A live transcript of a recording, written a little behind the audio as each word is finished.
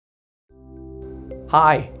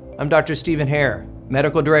Hi, I'm Dr. Stephen Haire,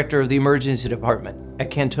 Medical Director of the Emergency Department at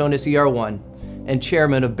Cantonis ER1 and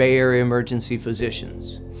Chairman of Bay Area Emergency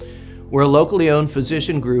Physicians. We're a locally owned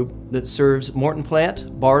physician group that serves Morton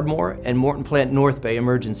Plant, Bardmore, and Morton Plant North Bay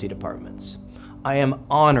emergency departments. I am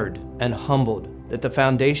honored and humbled that the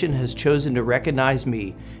Foundation has chosen to recognize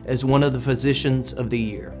me as one of the Physicians of the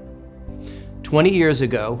Year. 20 years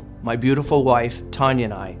ago, my beautiful wife, Tanya,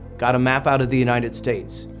 and I got a map out of the United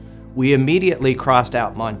States. We immediately crossed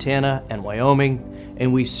out Montana and Wyoming,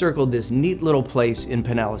 and we circled this neat little place in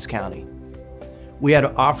Pinellas County. We had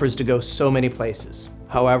offers to go so many places.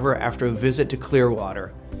 However, after a visit to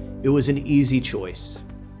Clearwater, it was an easy choice.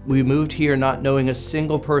 We moved here not knowing a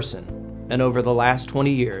single person, and over the last 20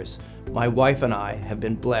 years, my wife and I have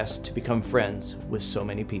been blessed to become friends with so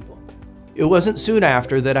many people. It wasn't soon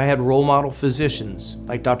after that I had role model physicians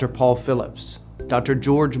like Dr. Paul Phillips, Dr.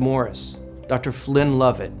 George Morris, Dr. Flynn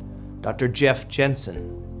Lovett, Dr. Jeff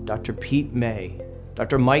Jensen, Dr. Pete May,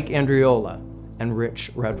 Dr. Mike Andriola, and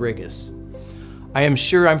Rich Rodriguez. I am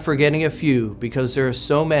sure I'm forgetting a few because there are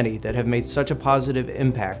so many that have made such a positive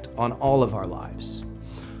impact on all of our lives.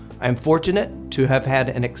 I am fortunate to have had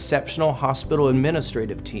an exceptional hospital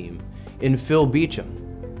administrative team in Phil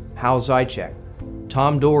Beecham, Hal Zychek,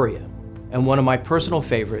 Tom Doria, and one of my personal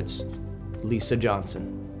favorites, Lisa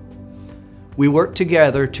Johnson. We worked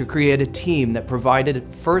together to create a team that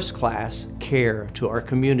provided first-class care to our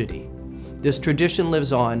community. This tradition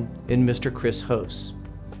lives on in Mr. Chris Hose.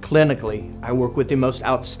 Clinically, I work with the most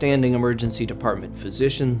outstanding emergency department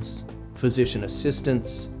physicians, physician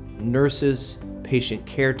assistants, nurses, patient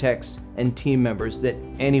care techs, and team members that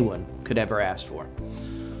anyone could ever ask for.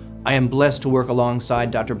 I am blessed to work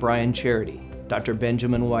alongside Dr. Brian Charity, Dr.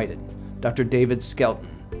 Benjamin Whited, Dr. David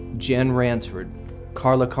Skelton, Jen Ransford,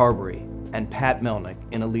 Carla Carberry, and Pat Melnick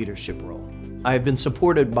in a leadership role. I have been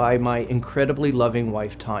supported by my incredibly loving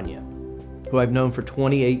wife, Tanya, who I've known for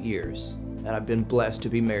 28 years, and I've been blessed to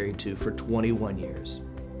be married to for 21 years.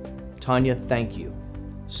 Tanya, thank you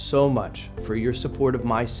so much for your support of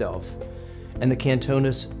myself and the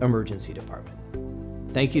Cantonis Emergency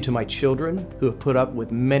Department. Thank you to my children who have put up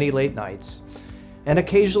with many late nights and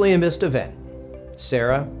occasionally a missed event.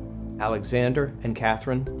 Sarah, Alexander, and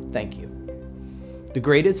Catherine, thank you. The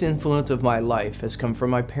greatest influence of my life has come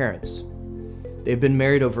from my parents. They've been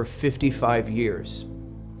married over 55 years.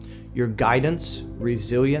 Your guidance,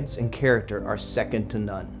 resilience, and character are second to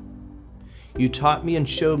none. You taught me and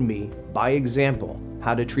showed me, by example,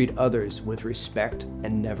 how to treat others with respect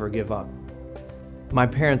and never give up. My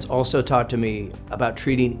parents also taught to me about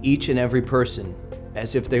treating each and every person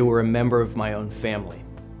as if they were a member of my own family.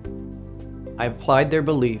 I applied their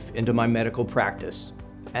belief into my medical practice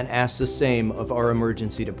and ask the same of our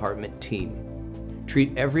emergency department team.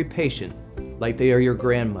 Treat every patient like they are your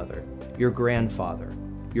grandmother, your grandfather,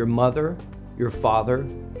 your mother, your father,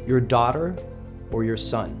 your daughter, or your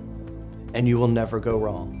son, and you will never go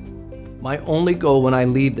wrong. My only goal when I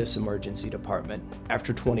leave this emergency department,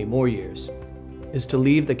 after 20 more years, is to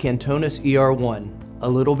leave the Cantonis ER1 a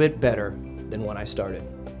little bit better than when I started.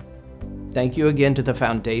 Thank you again to the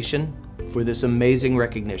Foundation for this amazing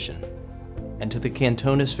recognition, and to the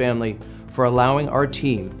Cantonis family for allowing our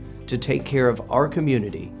team to take care of our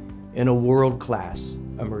community in a world-class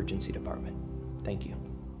emergency department. Thank you.